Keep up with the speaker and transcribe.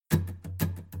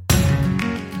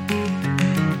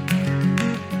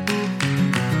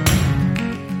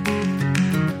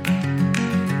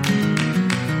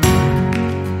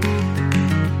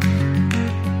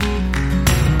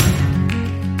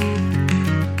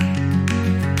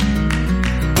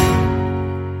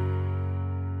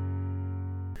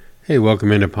Hey,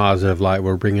 welcome into Positive Light.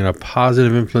 We're bringing a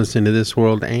positive influence into this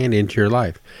world and into your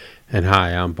life. And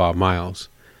hi, I'm Bob Miles.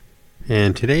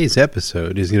 And today's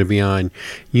episode is going to be on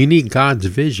you need God's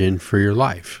vision for your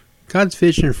life. God's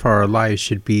vision for our lives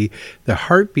should be the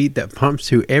heartbeat that pumps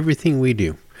through everything we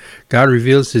do. God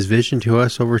reveals His vision to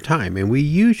us over time, and we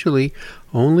usually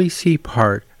only see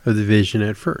part of the vision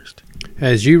at first.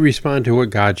 As you respond to what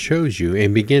God shows you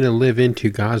and begin to live into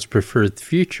God's preferred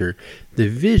future, the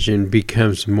vision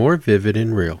becomes more vivid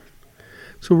and real.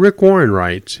 So Rick Warren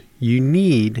writes, you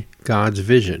need God's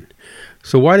vision.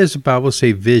 So why does the Bible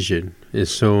say vision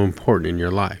is so important in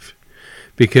your life?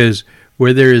 Because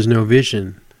where there is no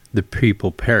vision, the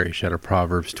people perish, out of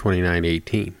Proverbs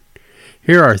 29:18.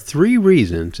 Here are 3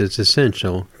 reasons it's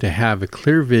essential to have a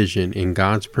clear vision in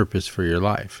God's purpose for your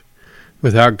life.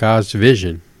 Without God's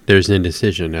vision, there's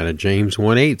indecision. Out of James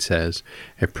 1:8 says,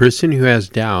 a person who has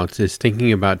doubts is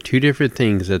thinking about 2 different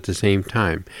things at the same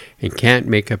time and can't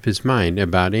make up his mind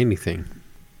about anything.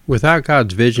 Without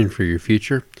God's vision for your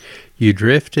future, you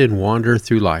drift and wander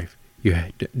through life. You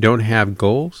don't have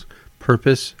goals,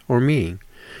 purpose, or meaning.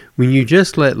 When you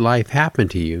just let life happen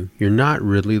to you, you're not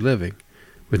really living.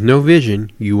 With no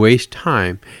vision, you waste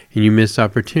time and you miss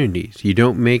opportunities. You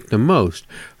don't make the most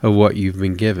of what you've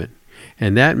been given.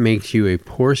 And that makes you a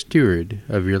poor steward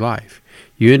of your life.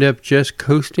 You end up just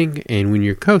coasting, and when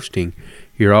you're coasting,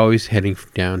 you're always heading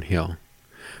downhill.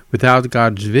 Without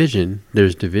God's vision,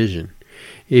 there's division.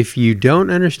 If you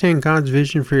don't understand God's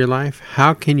vision for your life,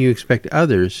 how can you expect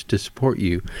others to support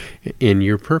you in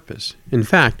your purpose? In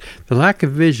fact, the lack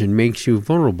of vision makes you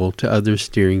vulnerable to others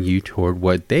steering you toward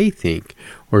what they think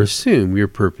or assume your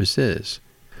purpose is.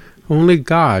 Only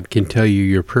God can tell you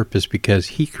your purpose because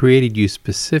He created you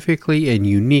specifically and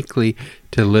uniquely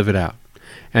to live it out.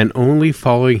 And only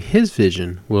following His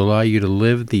vision will allow you to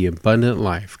live the abundant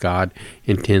life God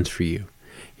intends for you.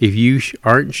 If you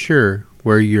aren't sure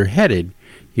where you're headed,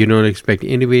 you don't expect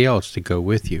anybody else to go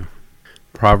with you.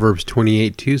 Proverbs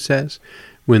 28:2 says,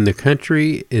 when the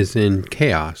country is in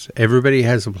chaos, everybody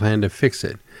has a plan to fix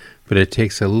it, but it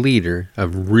takes a leader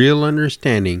of real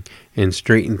understanding and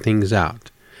straighten things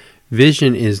out.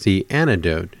 Vision is the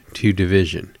antidote to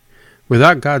division.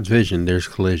 Without God's vision, there's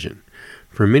collision.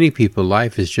 For many people,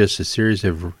 life is just a series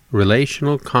of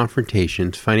relational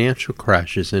confrontations, financial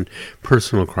crashes, and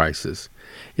personal crises.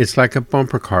 It's like a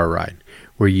bumper car ride,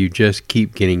 where you just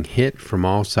keep getting hit from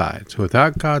all sides.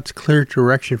 Without God's clear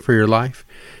direction for your life,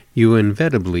 you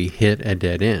inevitably hit a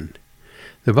dead end.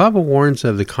 The Bible warns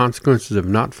of the consequences of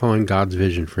not following God's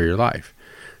vision for your life.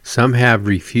 Some have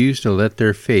refused to let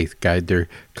their faith guide their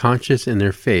conscience, and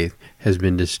their faith has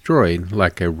been destroyed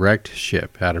like a wrecked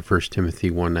ship, out of 1 Timothy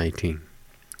 1:19.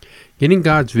 Getting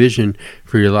God's vision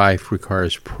for your life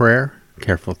requires prayer,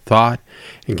 careful thought,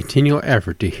 and continual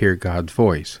effort to hear God's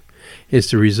voice.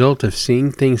 It's the result of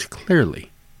seeing things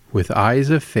clearly, with eyes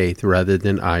of faith rather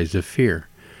than eyes of fear.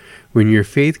 When your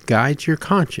faith guides your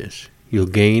conscience, you'll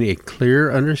gain a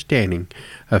clearer understanding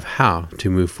of how to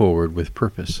move forward with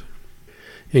purpose.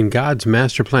 In God's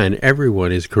master plan,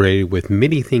 everyone is created with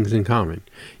many things in common,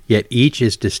 yet each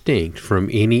is distinct from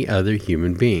any other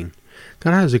human being.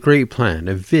 God has a great plan,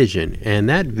 a vision, and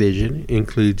that vision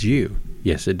includes you.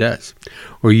 Yes, it does.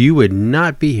 Or you would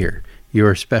not be here. You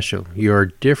are special. You are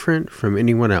different from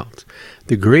anyone else.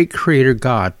 The great Creator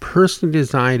God personally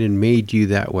designed and made you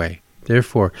that way.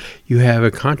 Therefore, you have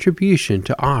a contribution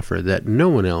to offer that no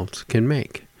one else can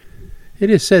make. It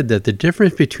is said that the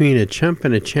difference between a chump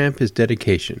and a champ is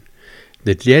dedication.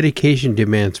 The dedication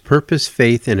demands purpose,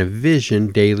 faith, and a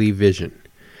vision, daily vision.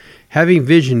 Having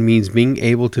vision means being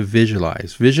able to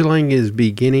visualize. Visualizing is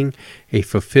beginning a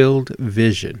fulfilled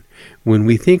vision. When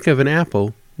we think of an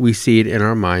apple, we see it in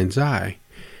our mind's eye.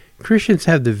 Christians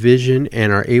have the vision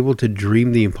and are able to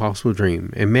dream the impossible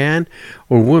dream. A man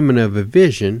or woman of a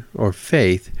vision or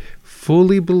faith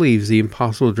fully believes the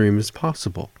impossible dream is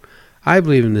possible. I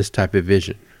believe in this type of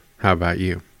vision. How about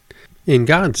you? In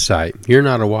God's sight, you're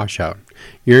not a washout.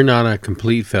 You're not a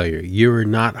complete failure. You are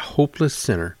not a hopeless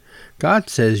sinner. God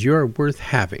says you are worth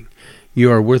having. You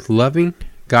are worth loving.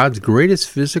 God's greatest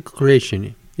physical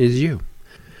creation is you.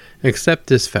 Accept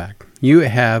this fact. You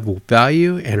have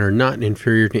value and are not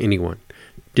inferior to anyone.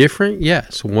 Different?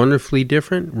 Yes. Wonderfully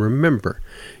different? Remember,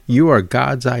 you are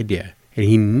God's idea, and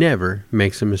He never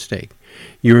makes a mistake.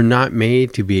 You are not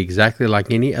made to be exactly like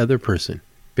any other person,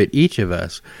 but each of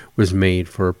us was made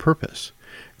for a purpose.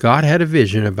 God had a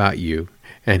vision about you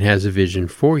and has a vision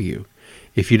for you.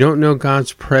 If you don't know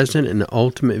God's present and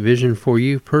ultimate vision for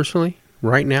you personally,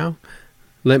 right now,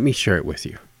 let me share it with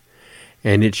you.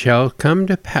 And it shall come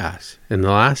to pass in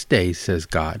the last days, says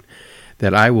God,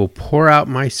 that I will pour out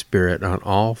my Spirit on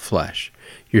all flesh.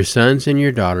 Your sons and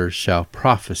your daughters shall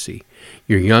prophesy.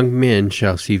 Your young men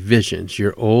shall see visions.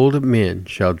 Your old men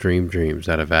shall dream dreams.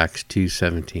 Out of Acts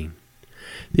 2:17.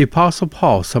 The Apostle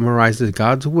Paul summarizes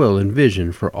God's will and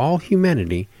vision for all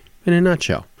humanity in a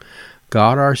nutshell.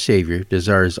 God our Savior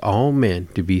desires all men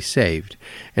to be saved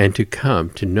and to come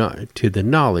to the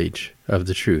knowledge of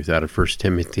the truth. Out of 1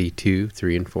 Timothy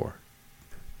 2:3 and 4.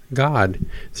 God,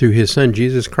 through his Son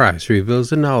Jesus Christ, reveals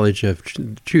the knowledge of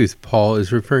the truth Paul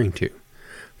is referring to.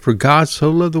 For God so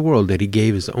loved the world that he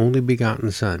gave his only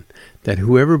begotten Son, that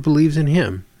whoever believes in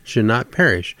him should not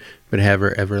perish, but have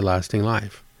everlasting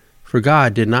life. For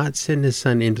God did not send his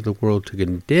Son into the world to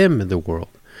condemn the world,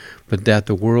 but that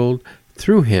the world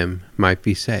through him might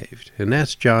be saved. And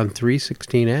that's John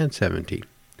 3:16 and 17.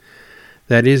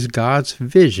 That is God's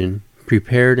vision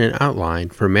prepared and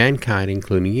outlined for mankind,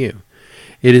 including you.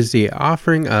 It is the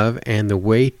offering of and the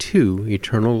way to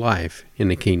eternal life in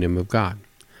the kingdom of God,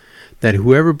 that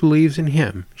whoever believes in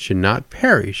him should not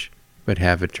perish, but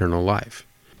have eternal life.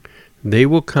 They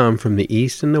will come from the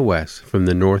east and the west, from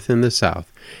the north and the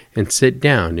south, and sit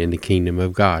down in the kingdom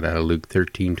of God, out of Luke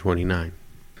 13:29.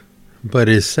 But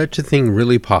is such a thing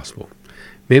really possible?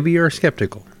 Maybe you're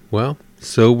skeptical. Well,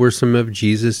 so were some of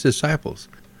Jesus' disciples.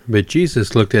 But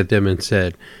Jesus looked at them and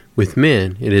said, "With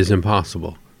men it is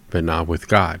impossible, but not with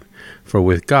God. For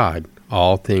with God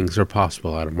all things are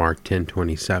possible," out of Mark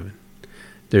 10:27.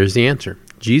 There's the answer.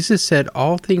 Jesus said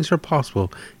all things are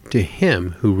possible to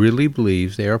him who really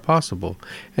believes they are possible,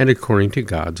 and according to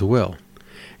God's will.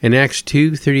 In Acts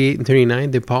 2:38 and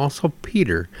 39, the Apostle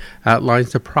Peter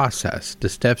outlines the process, the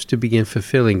steps to begin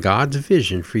fulfilling God's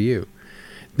vision for you.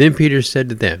 Then Peter said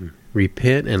to them,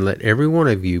 "Repent and let every one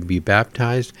of you be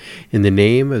baptized in the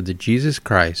name of the Jesus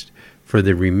Christ for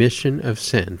the remission of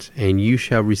sins, and you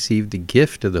shall receive the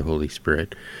gift of the Holy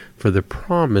Spirit, for the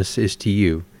promise is to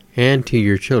you and to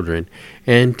your children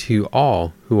and to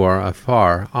all who are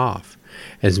afar off,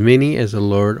 as many as the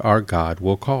Lord our God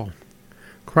will call."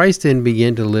 Christ then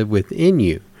began to live within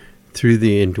you through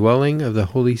the indwelling of the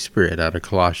Holy Spirit, out of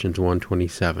Colossians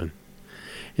 1:27.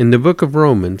 In the book of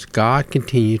Romans, God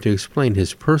continued to explain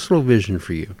his personal vision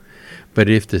for you. But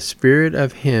if the Spirit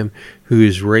of him who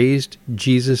has raised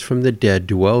Jesus from the dead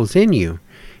dwells in you,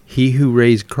 he who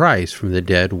raised Christ from the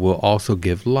dead will also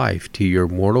give life to your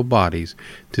mortal bodies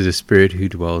to the Spirit who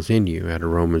dwells in you, out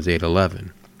of Romans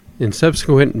 8:11. In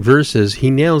subsequent verses,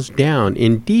 he nails down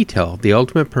in detail the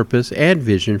ultimate purpose and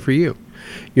vision for you,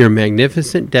 your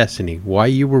magnificent destiny, why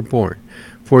you were born.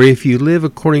 For if you live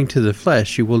according to the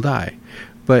flesh, you will die.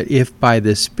 But if by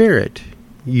the Spirit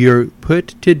you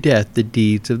put to death the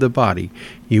deeds of the body,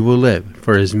 you will live.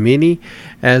 For as many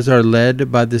as are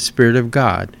led by the Spirit of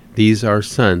God, these are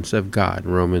sons of God.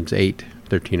 Romans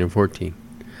 8:13 and 14.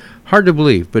 Hard to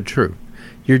believe, but true.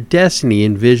 Your destiny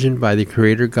envisioned by the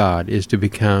Creator God is to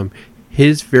become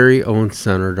his very own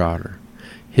son or daughter,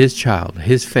 his child,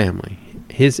 his family,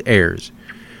 his heirs.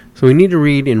 So we need to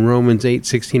read in Romans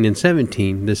 8:16 and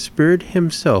 17, the Spirit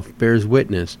himself bears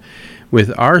witness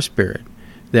with our spirit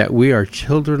that we are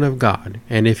children of God,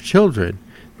 and if children,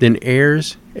 then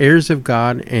heirs, heirs of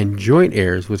God, and joint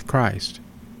heirs with Christ.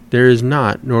 There is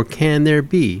not, nor can there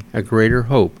be, a greater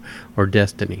hope or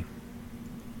destiny.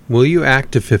 Will you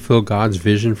act to fulfill God's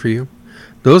vision for you?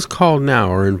 Those called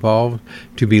now are involved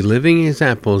to be living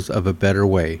examples of a better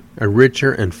way, a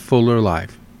richer and fuller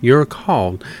life. You are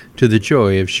called to the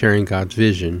joy of sharing God's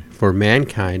vision for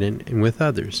mankind and with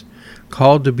others.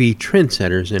 Called to be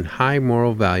trendsetters in high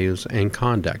moral values and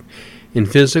conduct, in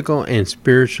physical and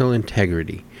spiritual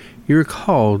integrity. You are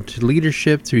called to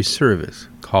leadership through service,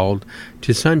 called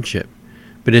to sonship.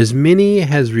 But as many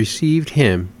as received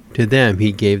him, to them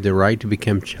he gave the right to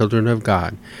become children of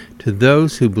God, to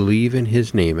those who believe in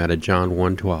his name, out of John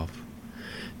 1:12.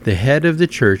 The head of the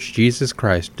church, Jesus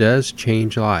Christ, does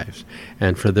change lives,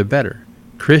 and for the better.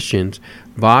 Christians,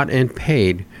 bought and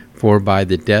paid for by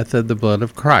the death of the blood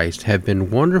of Christ, have been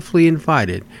wonderfully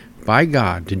invited by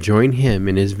God to join him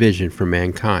in his vision for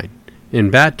mankind.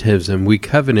 In baptism, we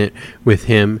covenant with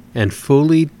him and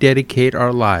fully dedicate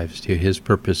our lives to his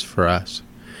purpose for us.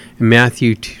 In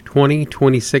Matthew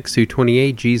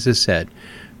 20:26-28, Jesus said,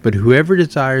 "But whoever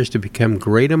desires to become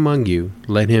great among you,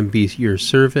 let him be your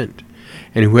servant.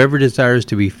 And whoever desires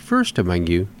to be first among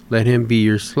you, let him be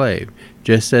your slave,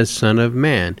 just as Son of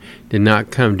Man did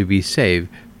not come to be saved,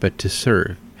 but to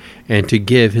serve, and to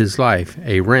give his life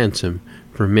a ransom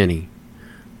for many."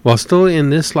 While still in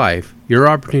this life, your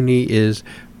opportunity is,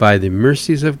 by the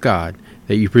mercies of God,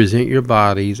 that you present your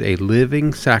bodies a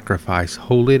living sacrifice,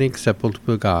 holy and acceptable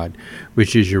to God,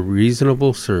 which is your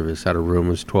reasonable service, out of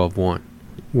Romans 12:1.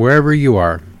 Wherever you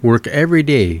are, work every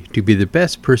day to be the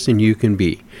best person you can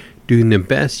be, doing the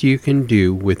best you can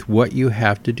do with what you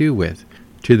have to do with,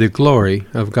 to the glory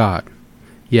of God.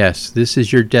 Yes, this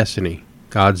is your destiny,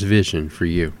 God's vision for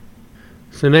you.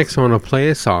 So next I want to play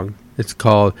a song. It's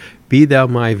called Be Thou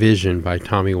My Vision by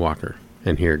Tommy Walker.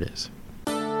 And here it is.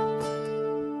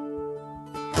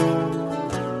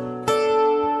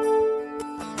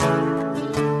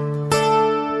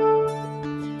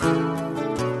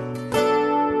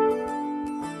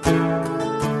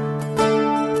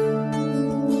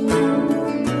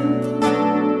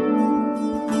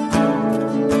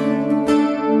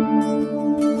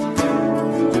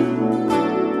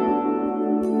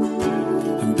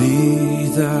 Be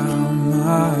thou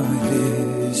my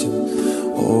vision,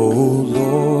 O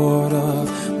Lord of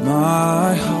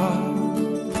my heart,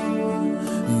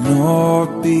 nor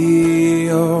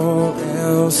be all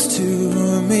else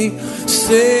to me,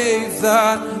 save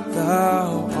that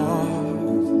thou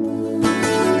art.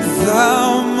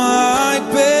 Thou my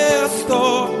best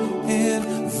Lord in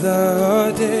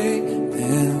the day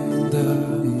and the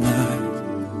night,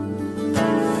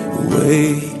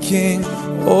 waking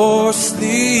or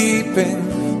sleeping,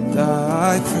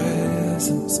 thy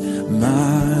presence,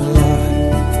 my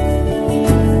life.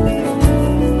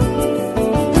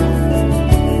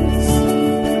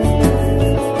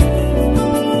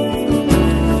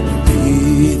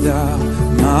 Be thou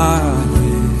my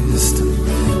wisdom,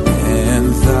 and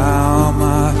thou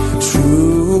my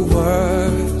true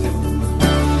word.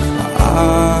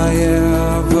 I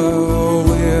ever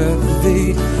with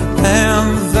thee,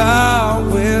 and thou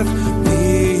with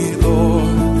me, Lord.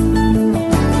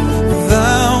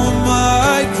 Thou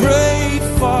my great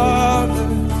Father,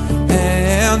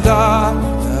 and I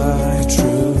thy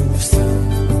true Son.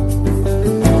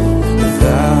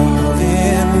 Thou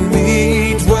in me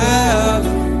dwell,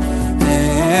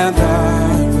 and I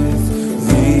with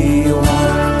thee one.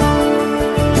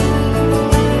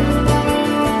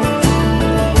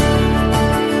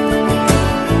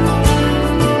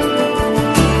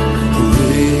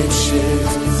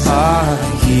 Riches I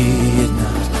heed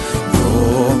not,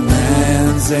 nor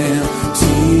man's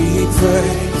empty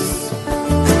praise.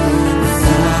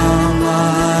 Thou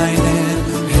mine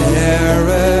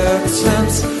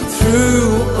inheritance through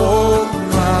all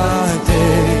my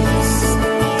days.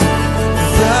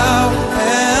 Thou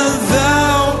and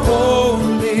thou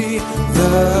only,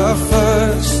 the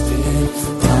first in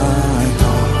my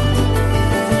heart.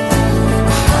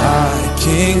 High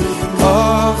King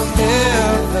of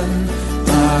heaven,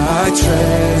 my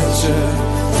treasure,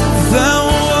 thou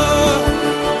art,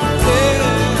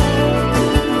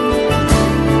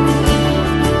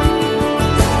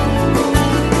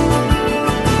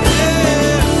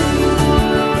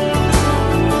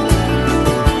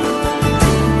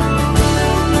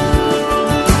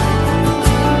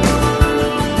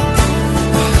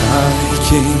 High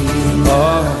King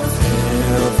of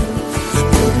heaven,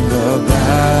 when the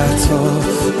battle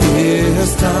is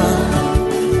done,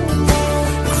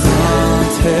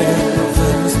 granted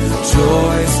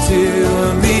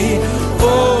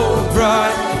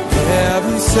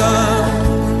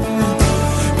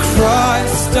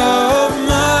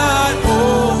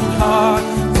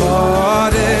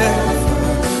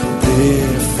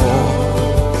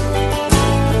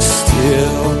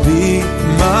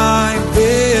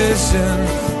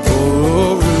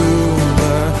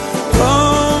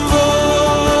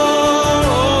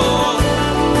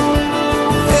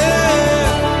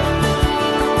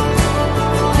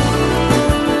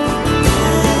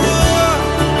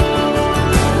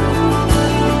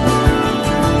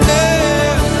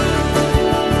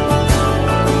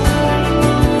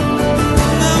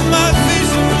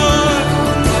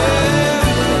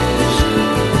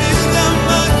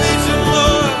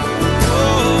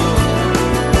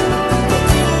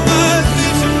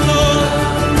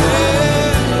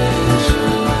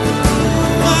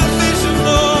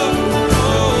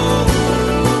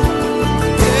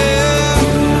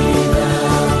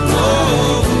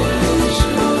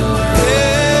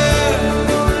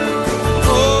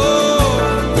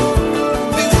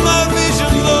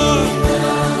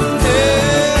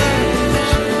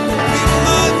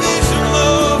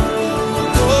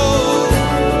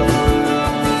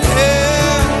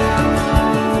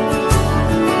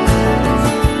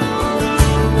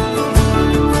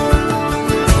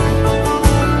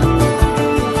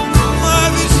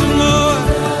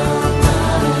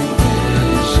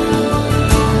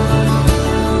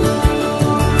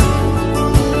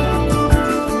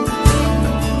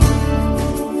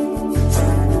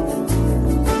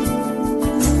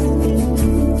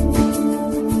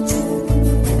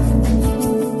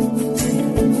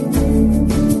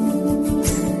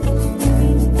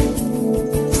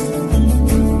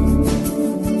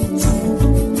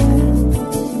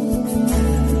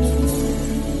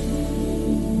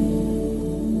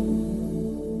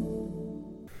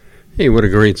Hey, what a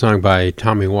great song by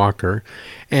Tommy Walker.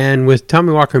 And with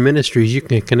Tommy Walker Ministries, you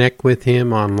can connect with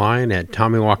him online at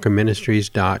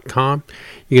TommyWalkerMinistries.com.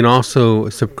 You can also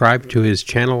subscribe to his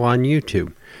channel on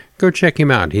YouTube. Go check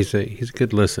him out. He's a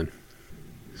good listen.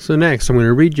 So next, I'm going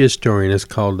to read you a story, and it's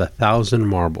called 1,000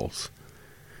 Marbles.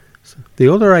 So, the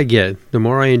older I get, the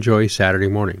more I enjoy Saturday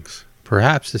mornings.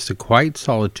 Perhaps it's the quiet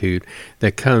solitude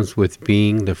that comes with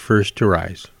being the first to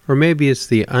rise. Or maybe it's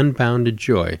the unbounded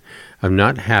joy of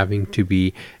not having to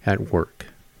be at work.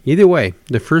 Either way,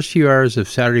 the first few hours of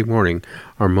Saturday morning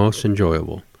are most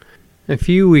enjoyable. A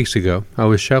few weeks ago, I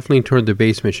was shuffling toward the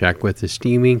basement shack with a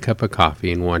steaming cup of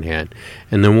coffee in one hand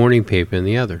and the morning paper in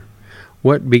the other.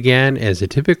 What began as a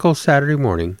typical Saturday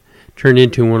morning turned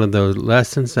into one of those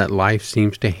lessons that life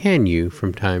seems to hand you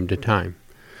from time to time.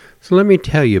 So let me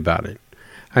tell you about it.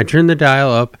 I turned the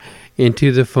dial up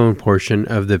into the phone portion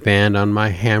of the band on my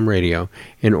ham radio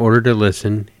in order to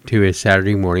listen to a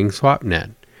Saturday morning swap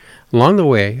net. Along the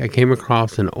way, I came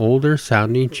across an older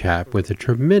sounding chap with a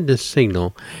tremendous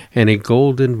signal and a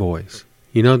golden voice.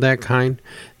 You know that kind?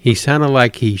 He sounded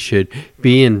like he should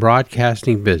be in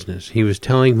broadcasting business. He was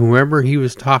telling whoever he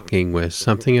was talking with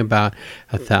something about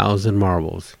 1,000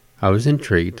 marbles. I was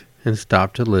intrigued and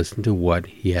stopped to listen to what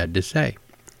he had to say.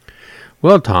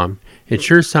 Well, Tom, it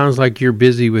sure sounds like you're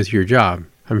busy with your job.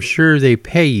 I'm sure they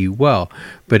pay you well,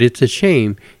 but it's a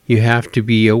shame you have to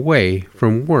be away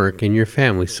from work and your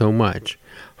family so much.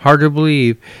 Hard to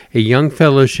believe a young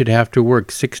fellow should have to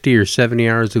work 60 or 70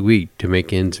 hours a week to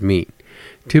make ends meet.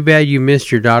 Too bad you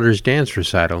missed your daughter's dance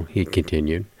recital, he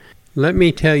continued. Let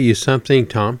me tell you something,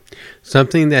 Tom,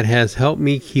 something that has helped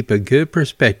me keep a good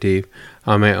perspective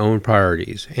on my own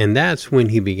priorities, and that's when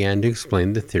he began to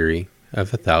explain the theory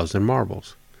of 1,000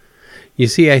 marbles. You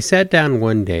see, I sat down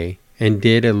one day and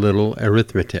did a little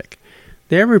arithmetic.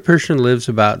 The average person lives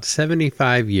about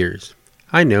 75 years.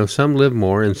 I know some live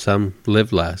more and some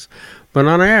live less, but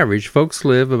on average, folks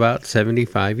live about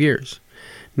 75 years.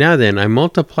 Now then, I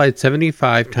multiplied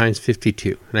 75 times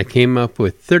 52, and I came up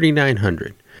with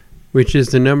 3,900, which is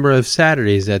the number of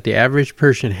Saturdays that the average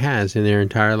person has in their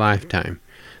entire lifetime.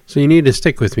 So you need to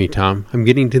stick with me, Tom. I'm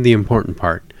getting to the important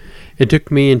part. It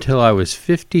took me until I was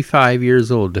 55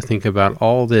 years old to think about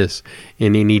all this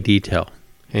in any detail.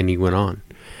 And he went on.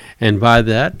 And by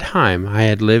that time, I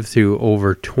had lived through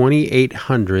over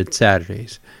 2,800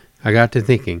 Saturdays. I got to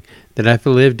thinking that if I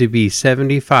lived to be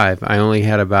 75, I only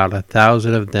had about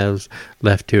 1,000 of those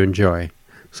left to enjoy.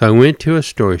 So I went to a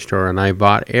toy store and I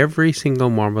bought every single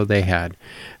marble they had.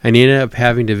 I ended up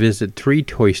having to visit 3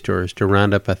 toy stores to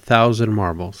round up 1,000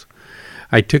 marbles.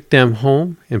 I took them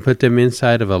home and put them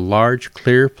inside of a large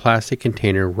clear plastic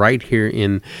container right here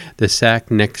in the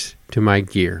sack next to my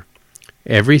gear.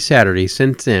 Every Saturday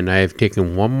since then, I have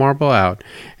taken one marble out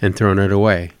and thrown it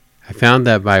away. I found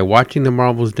that by watching the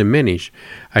marbles diminish,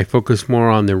 I focus more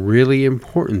on the really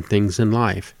important things in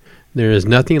life. There is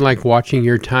nothing like watching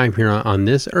your time here on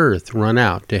this earth run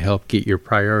out to help get your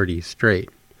priorities straight.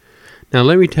 Now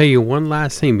let me tell you one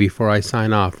last thing before I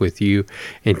sign off with you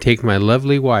and take my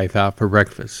lovely wife out for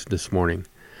breakfast this morning.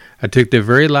 I took the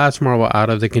very last marble out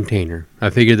of the container. I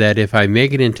figured that if I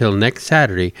make it until next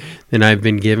Saturday, then I've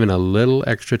been given a little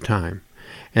extra time.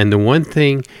 And the one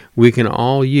thing we can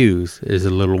all use is a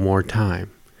little more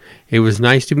time. It was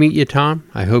nice to meet you, Tom.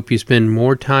 I hope you spend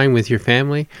more time with your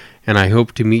family, and I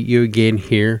hope to meet you again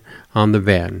here on the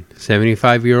band.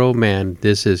 75-year-old man,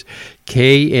 this is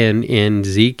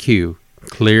KNNZQ,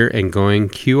 clear and going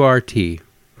QRT.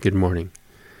 Good morning.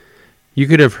 You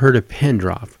could have heard a pin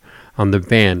drop on the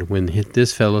band when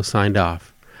this fellow signed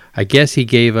off. I guess he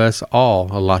gave us all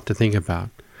a lot to think about.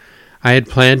 I had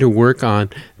planned to work on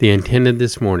the antenna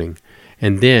this morning,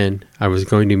 and then I was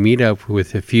going to meet up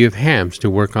with a few of Ham's to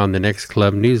work on the next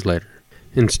club newsletter.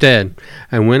 Instead,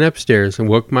 I went upstairs and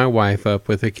woke my wife up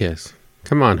with a kiss.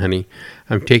 Come on, honey,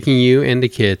 I'm taking you and the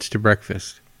kids to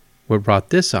breakfast. What brought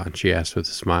this on? She asked with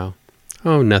a smile.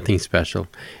 Oh, nothing special.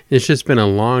 It's just been a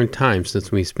long time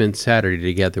since we spent Saturday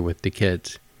together with the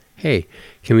kids. Hey,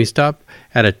 can we stop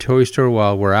at a toy store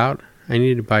while we're out? I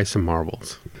need to buy some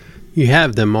marbles. You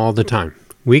have them all the time.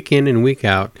 Week in and week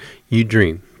out, you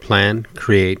dream, plan,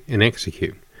 create, and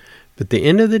execute. But at the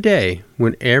end of the day,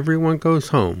 when everyone goes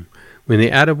home, when the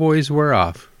attaboys wear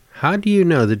off, how do you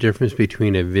know the difference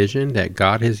between a vision that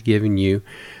God has given you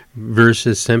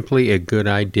versus simply a good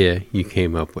idea you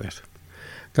came up with?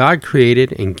 God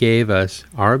created and gave us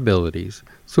our abilities,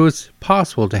 so it's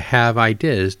possible to have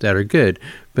ideas that are good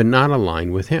but not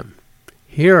aligned with Him.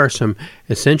 Here are some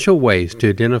essential ways to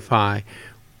identify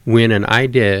when an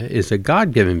idea is a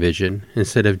God-given vision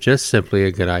instead of just simply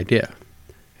a good idea.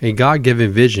 A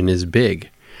God-given vision is big.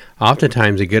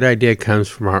 Oftentimes, a good idea comes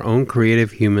from our own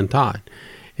creative human thought.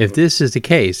 If this is the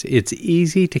case, it's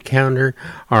easy to counter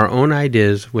our own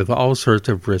ideas with all sorts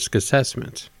of risk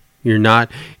assessments. You're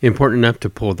not important enough to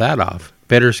pull that off.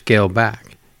 Better scale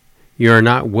back. You are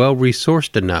not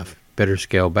well-resourced enough. Better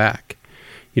scale back.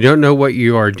 You don't know what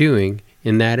you are doing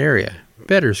in that area.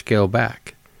 Better scale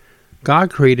back.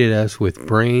 God created us with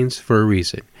brains for a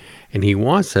reason, and He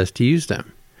wants us to use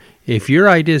them. If your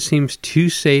idea seems too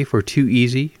safe or too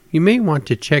easy, you may want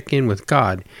to check in with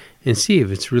God and see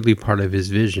if it's really part of His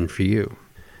vision for you.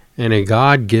 And a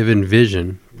God-given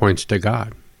vision points to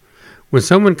God. When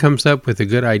someone comes up with a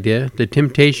good idea, the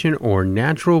temptation or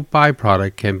natural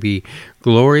byproduct can be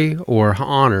glory or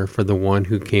honor for the one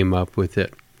who came up with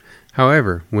it.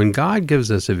 However, when God gives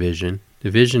us a vision,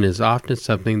 the vision is often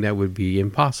something that would be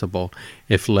impossible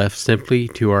if left simply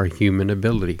to our human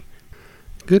ability.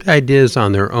 Good ideas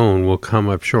on their own will come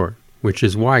up short, which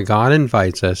is why God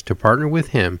invites us to partner with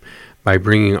Him by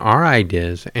bringing our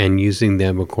ideas and using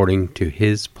them according to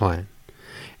His plan.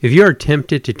 If you are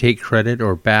tempted to take credit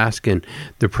or bask in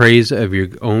the praise of your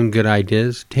own good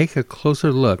ideas, take a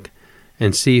closer look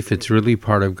and see if it's really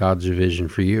part of God's vision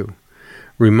for you.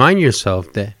 Remind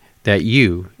yourself that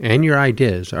you and your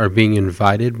ideas are being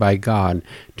invited by God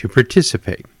to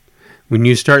participate. When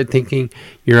you start thinking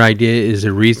your idea is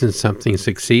the reason something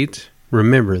succeeds,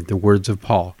 remember the words of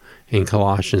Paul in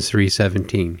Colossians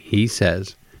 3:17. He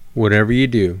says, "Whatever you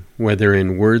do, whether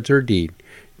in words or deed,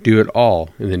 do it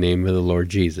all in the name of the Lord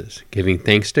Jesus, giving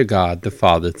thanks to God the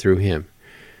Father through Him."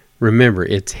 Remember,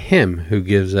 it's Him who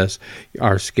gives us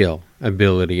our skill,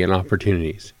 ability, and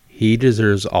opportunities. He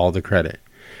deserves all the credit.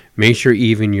 Make sure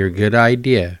even your good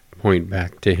idea point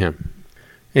back to Him.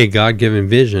 A God-given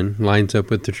vision lines up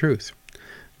with the truth.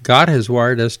 God has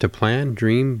wired us to plan,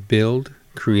 dream, build,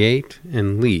 create,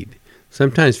 and lead.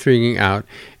 Sometimes figuring out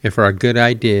if our good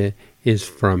idea is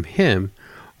from Him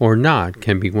or not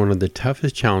can be one of the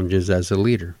toughest challenges as a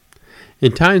leader.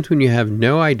 In times when you have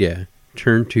no idea,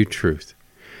 turn to truth.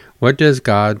 What does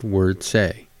God's Word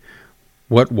say?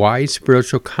 What wise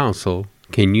spiritual counsel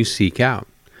can you seek out?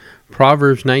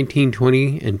 Proverbs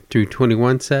 19:20 and through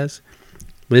 21 says,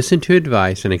 "Listen to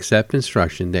advice and accept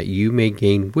instruction that you may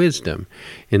gain wisdom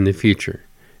in the future.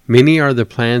 Many are the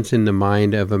plans in the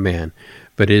mind of a man,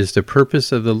 but it is the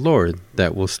purpose of the Lord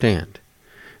that will stand."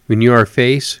 When you are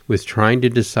faced with trying to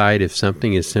decide if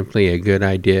something is simply a good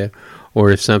idea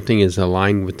or if something is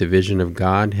aligned with the vision of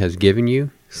God has given you,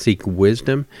 seek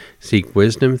wisdom. Seek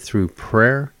wisdom through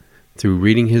prayer, through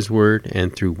reading His Word,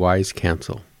 and through wise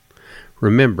counsel.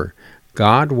 Remember,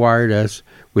 God wired us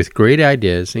with great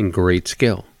ideas and great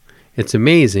skill. It's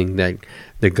amazing that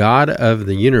the God of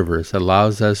the universe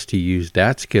allows us to use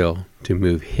that skill to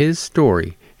move His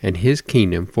story and His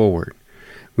kingdom forward.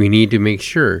 We need to make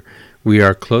sure we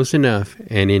are close enough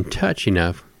and in touch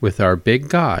enough with our big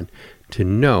God to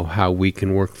know how we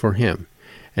can work for Him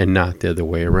and not the other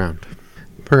way around.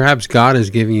 Perhaps God is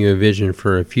giving you a vision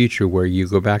for a future where you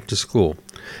go back to school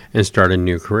and start a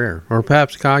new career. Or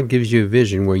perhaps God gives you a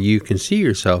vision where you can see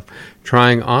yourself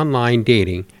trying online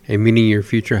dating and meeting your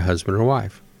future husband or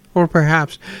wife. Or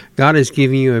perhaps God is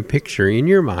giving you a picture in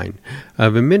your mind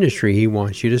of a ministry He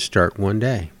wants you to start one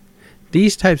day.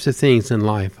 These types of things in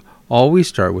life always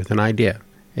start with an idea,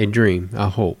 a dream, a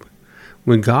hope.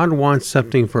 When God wants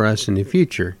something for us in the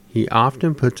future, He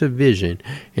often puts a vision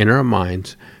in our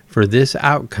minds for this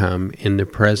outcome in the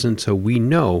present so we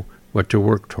know what to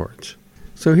work towards.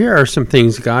 So here are some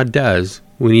things God does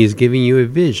when He is giving you a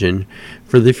vision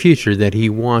for the future that He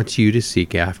wants you to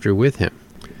seek after with Him.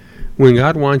 When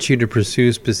God wants you to pursue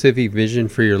a specific vision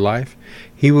for your life,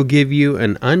 He will give you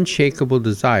an unshakable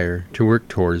desire to work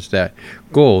towards that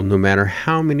goal no matter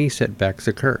how many setbacks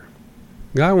occur.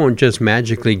 God won't just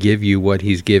magically give you what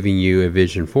He's giving you a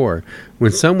vision for.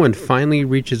 When someone finally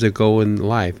reaches a goal in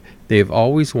life they've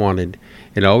always wanted,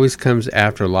 it always comes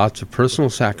after lots of personal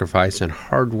sacrifice and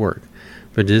hard work.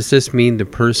 But does this mean the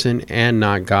person and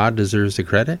not God deserves the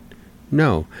credit?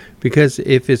 No, because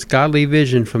if it's godly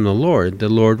vision from the Lord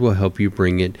will help you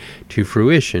bring it to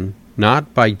fruition,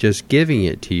 not by just giving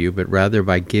it to you, but rather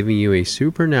by giving you a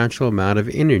supernatural amount of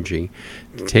energy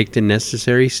to take the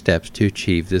necessary steps to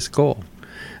achieve this goal.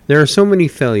 There are so many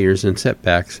failures and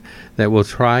setbacks that will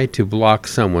try to block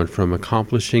someone from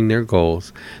accomplishing their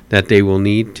goals that they will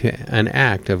need an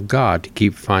act of God to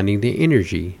keep finding the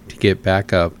energy to get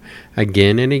back up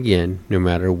again and again, no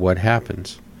matter what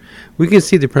happens. We can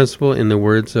see the principle in the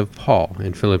words of Paul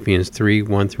in Philippians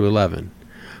 3:1 through 11.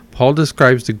 Paul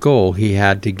describes the goal he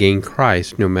had to gain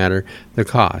Christ no matter the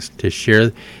cost, to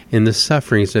share in the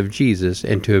sufferings of Jesus,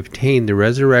 and to obtain the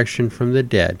resurrection from the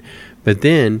dead But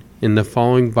then, in the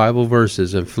following Bible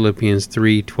verses of Philippians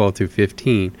 3:12 through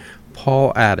 15,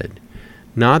 Paul added,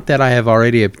 "Not that I have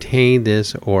already obtained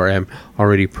this or am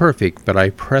already perfect, but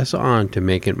I press on to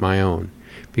make it my own,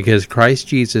 because Christ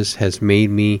Jesus has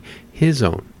made me his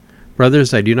own.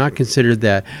 Brothers, I do not consider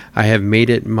that I have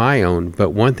made it my own,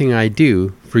 but one thing I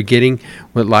do, forgetting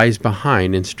what lies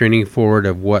behind and straining forward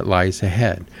of what lies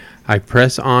ahead. I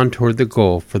press on toward the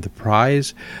goal for the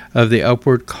prize of the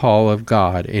upward call of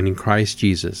God and in Christ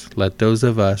Jesus. Let those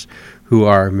of us who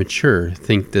are mature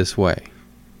think this way."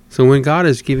 So when God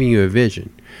is giving you a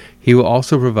vision, he will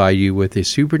also provide you with a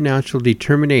supernatural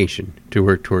determination to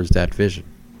work towards that vision.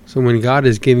 So when God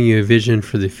is giving you a vision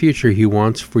for the future he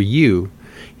wants for you,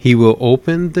 he will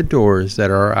open the doors that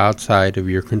are outside of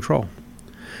your control.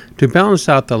 To balance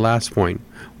out the last point,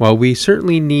 while we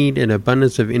certainly need an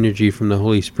abundance of energy from the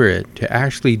Holy Spirit to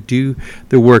actually do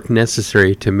the work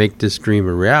necessary to make this dream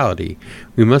a reality,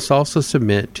 we must also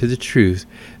submit to the truth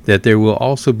that there will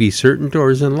also be certain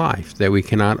doors in life that we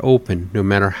cannot open no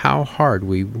matter how hard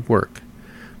we work.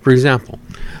 For example,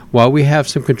 while we have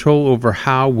some control over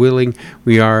how willing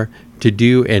we are to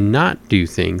do and not do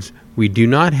things, we do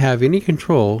not have any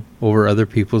control over other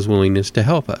people's willingness to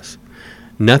help us.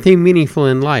 Nothing meaningful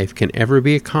in life can ever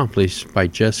be accomplished by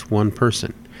just one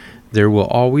person. There will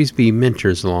always be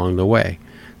mentors along the way,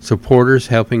 supporters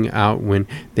helping out when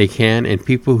they can, and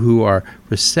people who are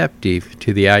receptive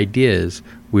to the ideas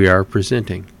we are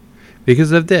presenting.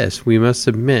 Because of this, we must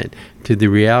submit to the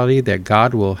reality that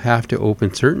God will have to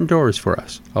open certain doors for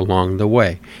us along the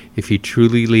way if He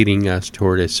truly leading us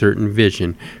toward a certain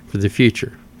vision for the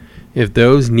future. If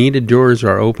those needed doors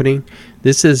are opening,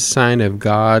 this is a sign of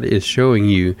God is showing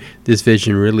you this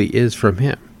vision really is from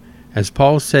Him. As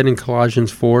Paul said in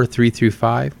Colossians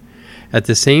 4:3-5, "At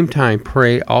the same time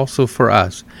pray also for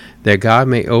us, that God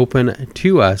may open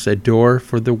to us a door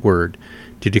for the word,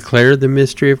 to declare the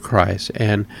mystery of Christ,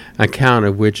 an account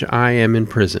of which I am in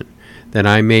prison, that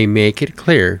I may make it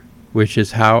clear, which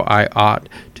is how I ought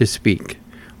to speak.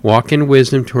 Walk in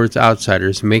wisdom towards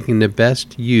outsiders, making the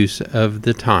best use of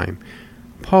the time."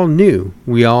 Paul knew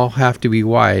we all have to be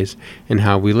wise in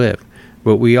how we live,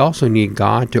 but we also need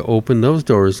God to open those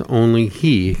doors only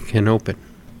He can open.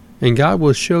 And God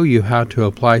will show you how to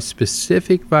apply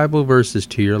specific Bible verses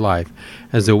to your life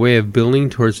as a way of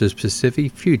building towards the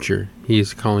specific future He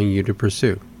is calling you to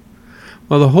pursue.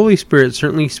 While the Holy Spirit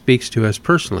certainly speaks to us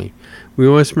personally, we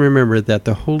must remember that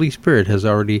the Holy Spirit has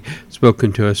already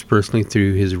spoken to us personally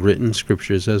through His written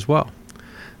scriptures as well.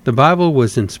 The Bible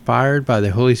was inspired by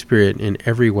the Holy Spirit in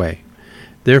every way.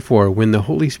 Therefore, when the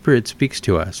Holy Spirit speaks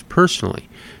to us personally,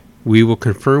 we will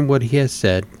confirm what He has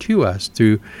said to us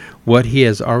through what He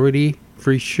has already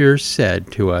for sure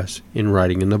said to us in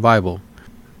writing in the Bible.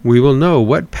 We will know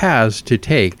what paths to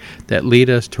take that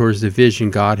lead us towards the vision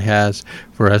God has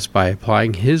for us by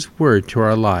applying His word to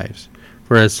our lives.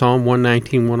 For as Psalm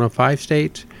 119:105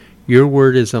 states, "Your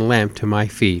word is a lamp to my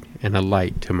feet and a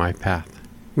light to my path."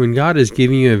 When God is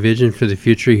giving you a vision for the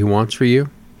future He wants for you,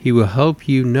 He will help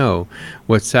you know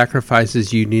what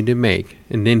sacrifices you need to make,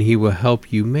 and then He will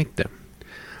help you make them.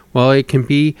 While it can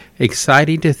be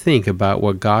exciting to think about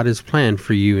what God has planned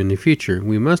for you in the future,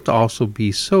 we must also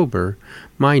be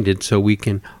sober-minded so we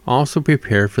can also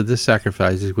prepare for the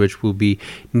sacrifices which will be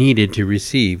needed to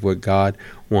receive what God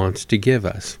wants to give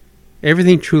us.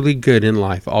 Everything truly good in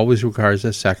life always requires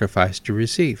a sacrifice to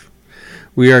receive.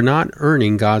 We are not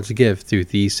earning God's gift through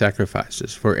these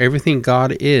sacrifices, for everything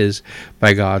God is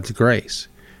by God's grace.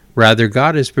 Rather,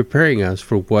 God is preparing us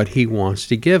for what He wants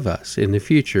to give us in the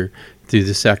future through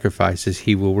the sacrifices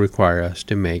He will require us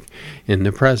to make in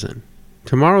the present.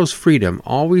 Tomorrow's freedom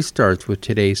always starts with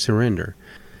today's surrender.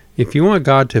 If you want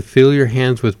God to fill your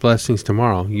hands with blessings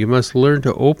tomorrow, you must learn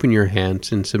to open your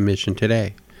hands in submission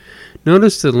today.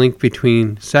 Notice the link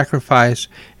between sacrifice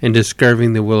and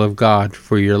discovering the will of God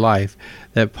for your life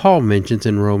that Paul mentions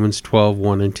in Romans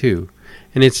 12:1-2.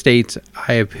 And it states,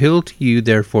 "I appeal to you,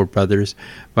 therefore, brothers,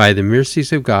 by the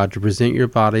mercies of God, to present your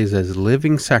bodies as a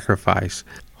living sacrifice,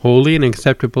 holy and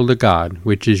acceptable to God,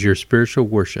 which is your spiritual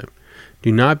worship.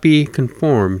 Do not be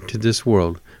conformed to this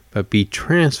world, but be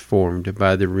transformed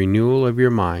by the renewal of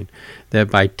your mind, that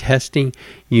by testing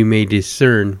you may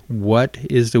discern what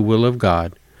is the will of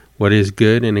God, what is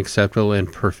good and acceptable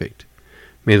and perfect."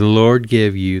 May the Lord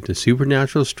give you the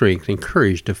supernatural strength and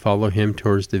courage to follow Him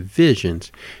towards the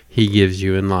visions He gives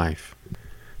you in life.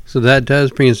 So that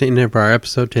does bring us to the end of our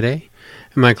episode today.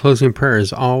 And my closing prayer,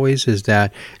 as always, is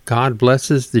that God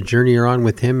blesses the journey you're on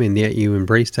with Him and that you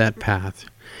embrace that path.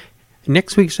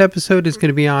 Next week's episode is going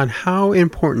to be on how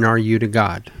important are you to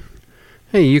God?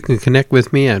 Hey, you can connect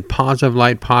with me at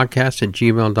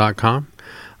positivelightpodcast@gmail.com.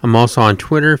 I'm also on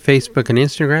Twitter, Facebook, and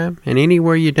Instagram, and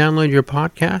anywhere you download your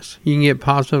podcasts, you can get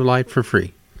Positive Light for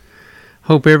free.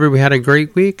 Hope everybody had a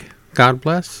great week. God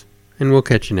bless, and we'll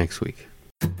catch you next week.